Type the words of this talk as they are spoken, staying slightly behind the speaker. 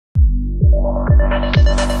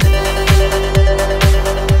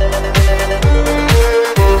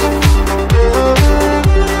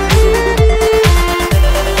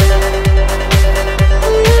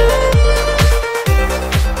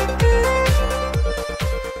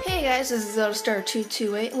guys, this is Zelda Star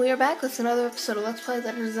 228, and we are back with another episode of Let's Play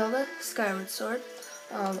Legend of Zelda Skyward Sword.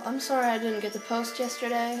 I'm sorry I didn't get to post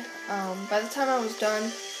yesterday. By the time I was done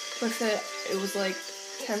with it, it was like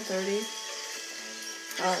 10:30.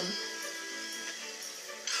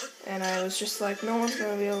 And I was just like, no one's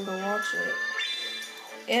going to be able to watch it.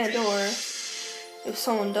 And or, if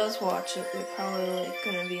someone does watch it, they're probably like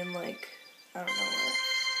going to be in like, I don't know where.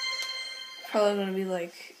 Probably going to be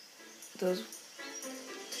like those,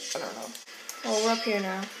 I don't know. Well, we're up here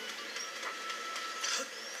now.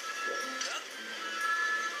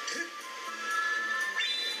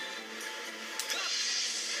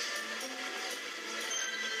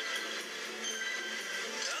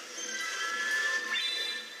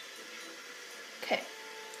 Okay.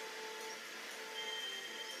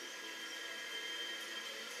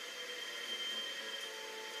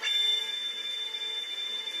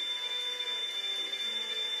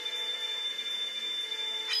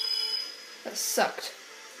 That sucked.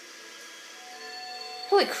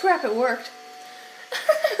 Holy crap, it worked.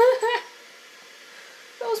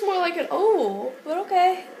 That was more like an oh, but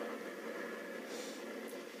okay.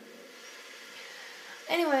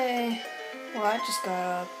 Anyway, well, I just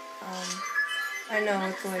got up. I know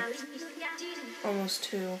it's like almost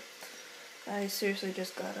 2. I seriously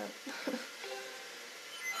just got up.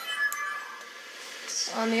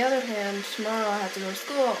 On the other hand, tomorrow I have to go to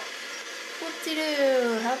school.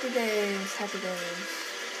 Whoop-de-doo! Happy days, happy days.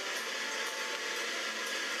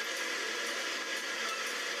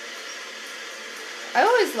 I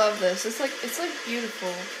always love this. It's like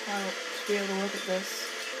beautiful how to be able to look at this.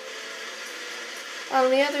 On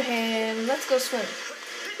the other hand, let's go swim.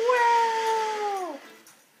 Wow!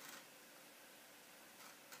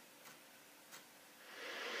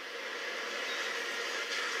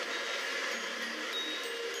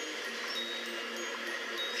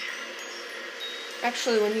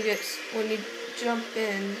 Actually, when you jump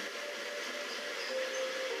in,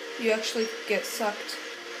 you actually get sucked.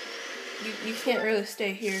 You can't really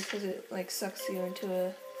stay here because it like sucks you into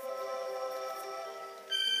a.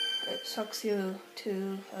 It sucks you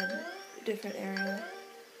to a different area.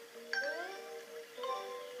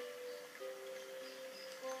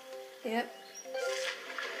 Yep.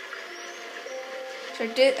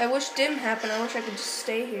 Which I wish didn't happen. I wish I could just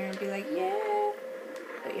stay here and be like, yeah.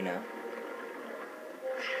 But you know.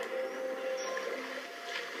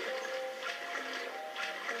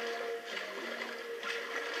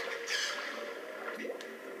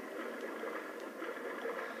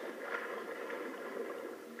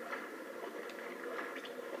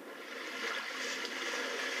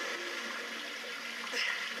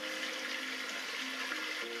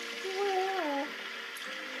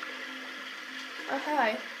 Oh,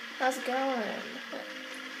 hi. How's it going?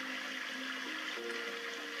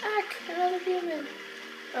 Ack, another human.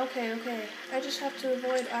 Okay. I just have to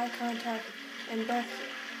avoid eye contact and back.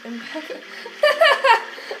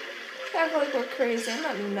 Act like we're crazy. I'm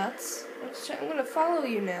not nuts. I'm gonna follow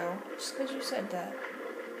you now, just because you said that.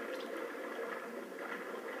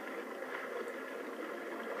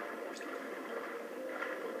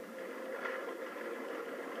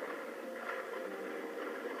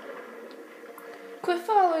 Quit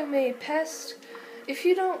following me, pest! If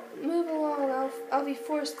you don't move along, I'll be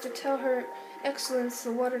forced to tell Her Excellence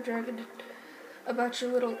the Water Dragon about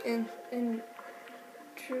your little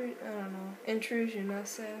intrusion, I'll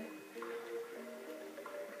say.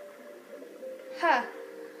 Ha!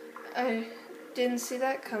 I didn't see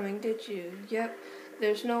that coming, did you? Yep,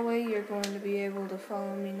 there's no way you're going to be able to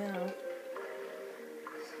follow me now.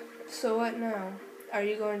 So what now? Are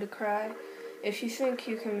you going to cry? If you think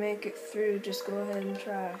you can make it through, just go ahead and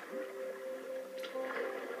try.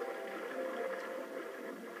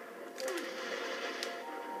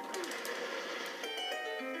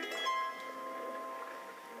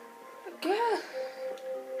 God,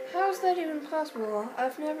 how is that even possible?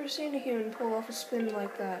 I've never seen a human pull off a spin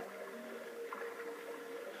like that.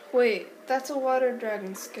 Wait, that's a water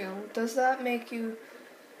dragon skill. Does that make you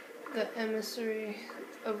the emissary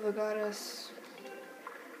of the goddess?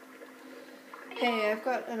 Hey, I've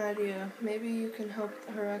got an idea. Maybe you can help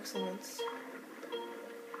Her Excellence.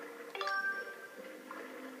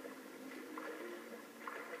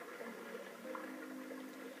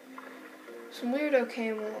 Some weirdo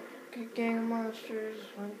gang of monsters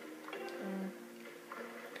went.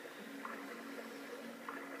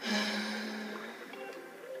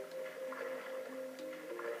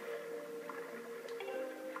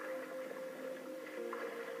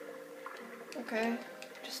 Okay.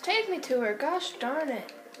 Just take me to her, gosh darn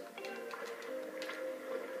it.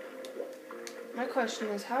 My question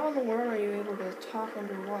is, how in the world are you able to talk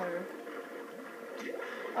underwater?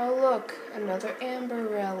 Oh look, another amber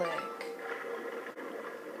relic.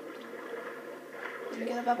 Let me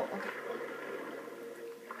get a bubble. Okay.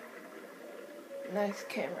 Nice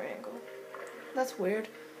camera angle. That's weird.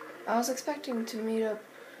 I was expecting to meet up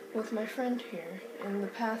with my friend here, and the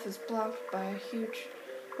path is blocked by a huge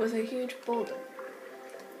boulder.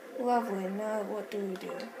 Lovely. Now what do we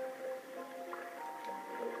do?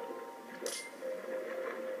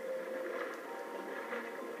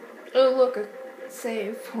 Oh look, a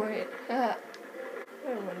save point. I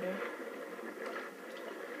wonder.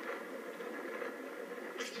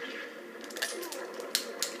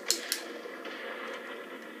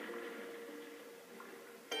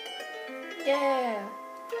 Yeah!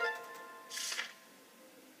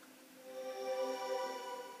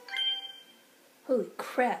 Holy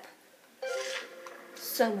crap.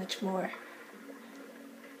 So much more.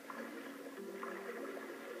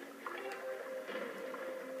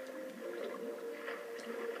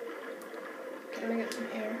 Can I get some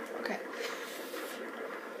air? Okay.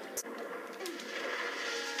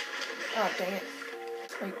 Oh, dang it.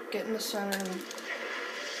 Like, get in the center and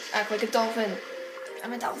act like a dolphin.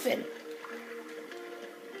 I'm a dolphin.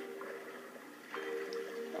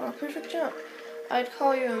 Oh, perfect jump. I'd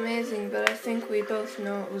call you amazing, but I think we both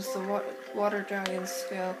know it was the water dragon's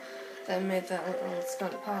scale that made that little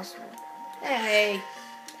stunt possible. Hey!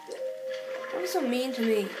 Don't be so mean to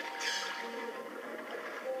me.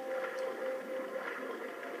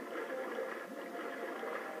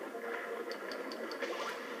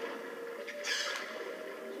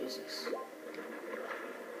 Jesus.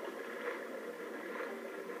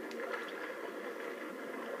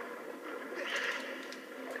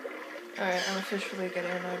 Alright, I'm officially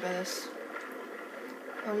getting annoyed by this.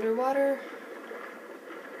 Underwater.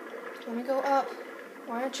 Let me go up.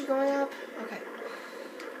 Why aren't you going up? Okay.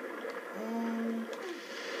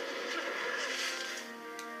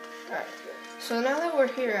 Alright. So now that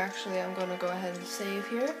we're here, actually, I'm going to go ahead and save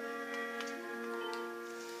here.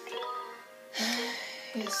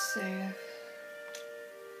 Yes, save.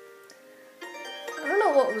 I don't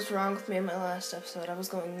know what was wrong with me in my last episode. I was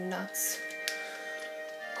going nuts.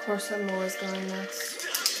 Of course, I'm always going nuts.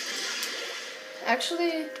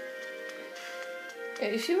 Actually,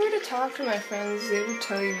 if you were to talk to my friends, they would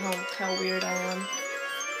tell you how weird I am.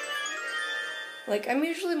 Like, I'm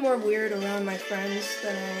usually more weird around my friends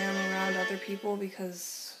than I am around other people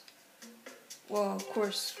because, well, of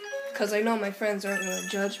course, because I know my friends aren't going to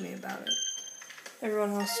judge me about it.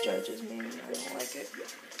 Everyone else judges me and I don't like it.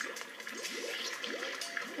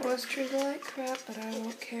 I was treated like crap, but I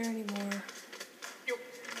don't care anymore.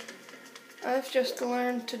 I've just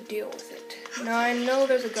learned to deal with it. Now I know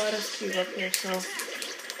there's a goddess cube up here, so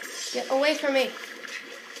get away from me!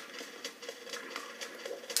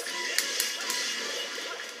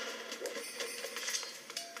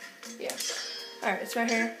 Yeah. Alright, it's right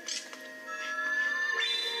here.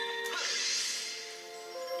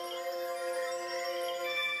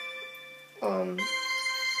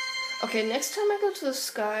 Okay, next time I go to the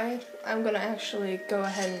sky, I'm gonna actually go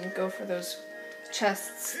ahead and go for those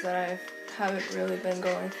chests that I haven't really been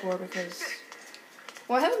going for because,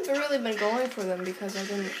 well, I haven't really been going for them because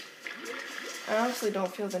I honestly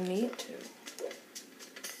don't feel the need to.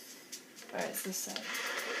 Alright, it's this side.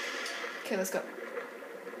 Okay, let's go.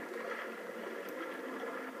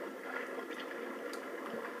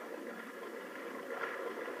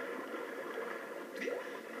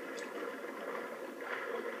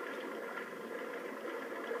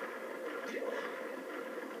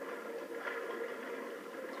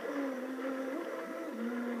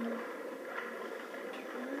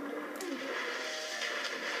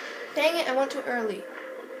 Dang it, I went too early.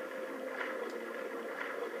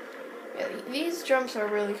 Yeah, these jumps are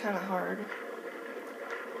really kind of hard.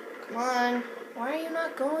 Come on. Why are you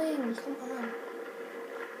not going? Come on.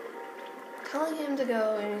 Telling him to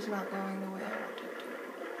go and he's not going the way I want him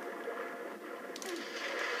to.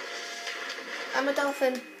 I'm a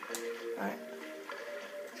dolphin. Alright.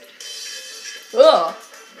 Ugh!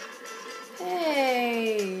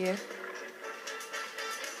 Hey!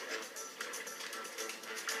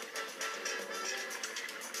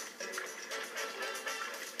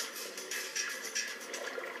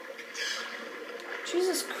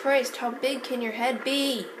 Jesus Christ, how big can your head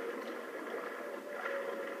be?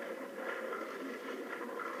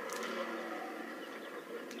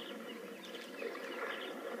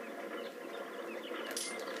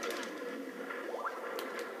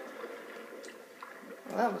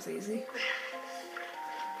 Well, that was easy.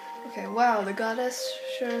 Okay, wow, the goddess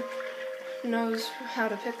sure knows how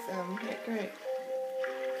to pick them. Okay, great.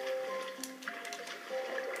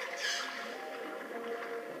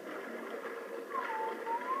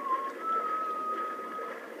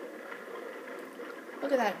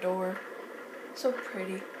 Look at that door. So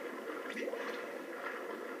pretty.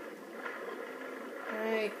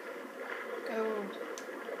 Alright. Go.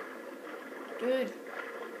 Dude.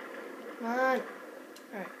 Come on. Alright.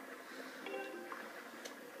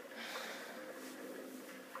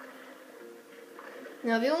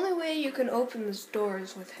 Now, the only way you can open this door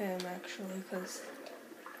is with him, actually, because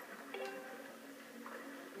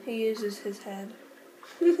he uses his head.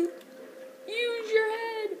 Use your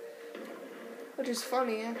head! Which is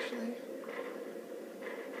funny, actually.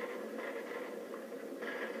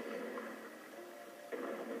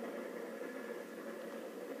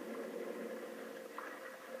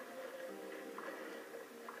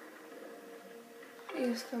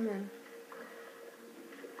 Please come in.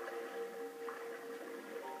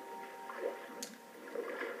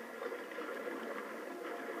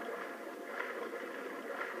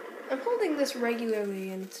 I'm holding this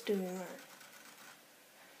regularly and it's doing that.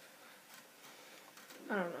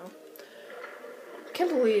 I don't know. I can't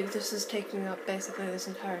believe this is taking up basically this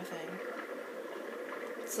entire thing.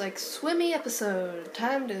 It's like swimmy episode.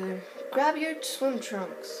 Time to grab your swim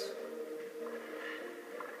trunks.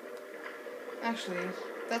 Actually,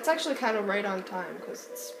 that's actually kind of right on time because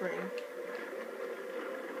it's spring.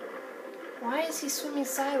 Why is he swimming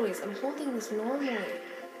sideways? I'm holding this normally.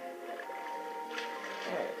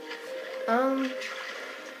 Alright.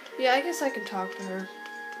 Yeah, I guess I can talk to her.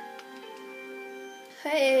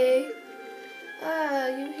 Hey! Ah,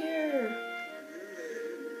 you here?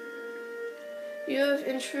 You have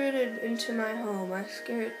intruded into my home.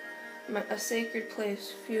 A sacred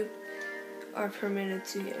place few are permitted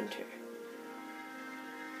to enter.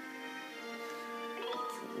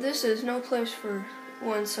 This is no place for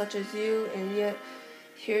one such as you, and yet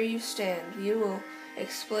here you stand. You will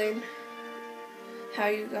explain how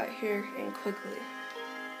you got here, and quickly.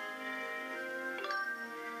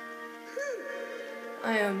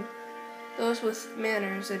 Those with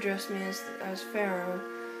manners address me as Pharaoh,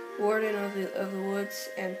 warden of the woods,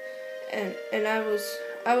 and I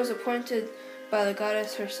was appointed by the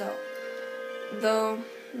goddess herself. Though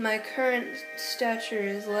my current stature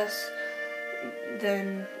is less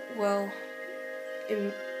than, well,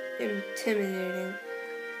 intimidating.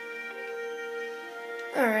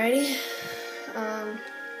 Alrighty.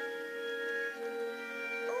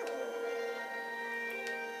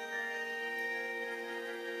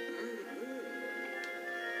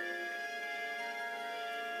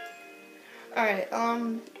 Alright,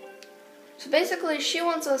 so basically she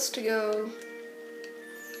wants us to go,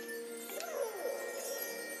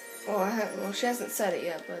 well, she hasn't said it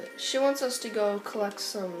yet, but she wants us to go collect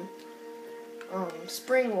some,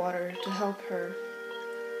 spring water to help her.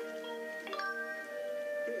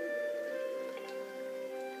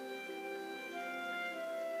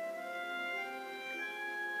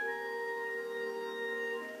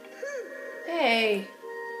 Hey,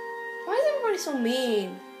 why is everybody so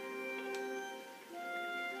mean?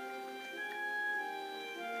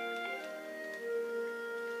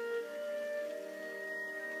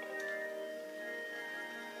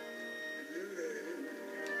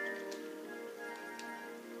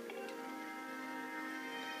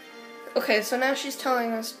 Okay, so now she's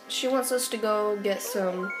telling us she wants us to go get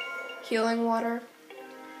some healing water,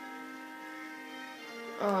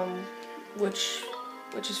 which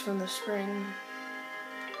is from the spring.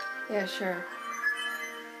 Yeah, sure.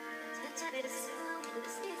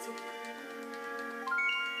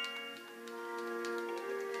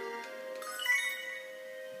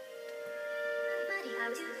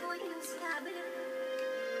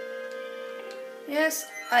 Yes,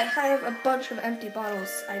 I have a bunch of empty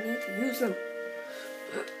bottles. I need to use them.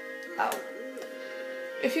 Ow.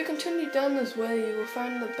 If you continue down this way, you will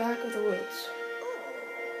find the back of the woods.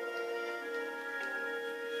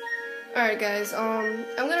 Alright guys, I'm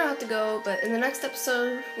gonna have to go, but in the next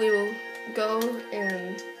episode, we will go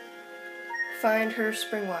and find her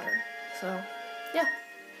spring water. So, yeah.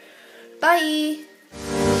 Bye!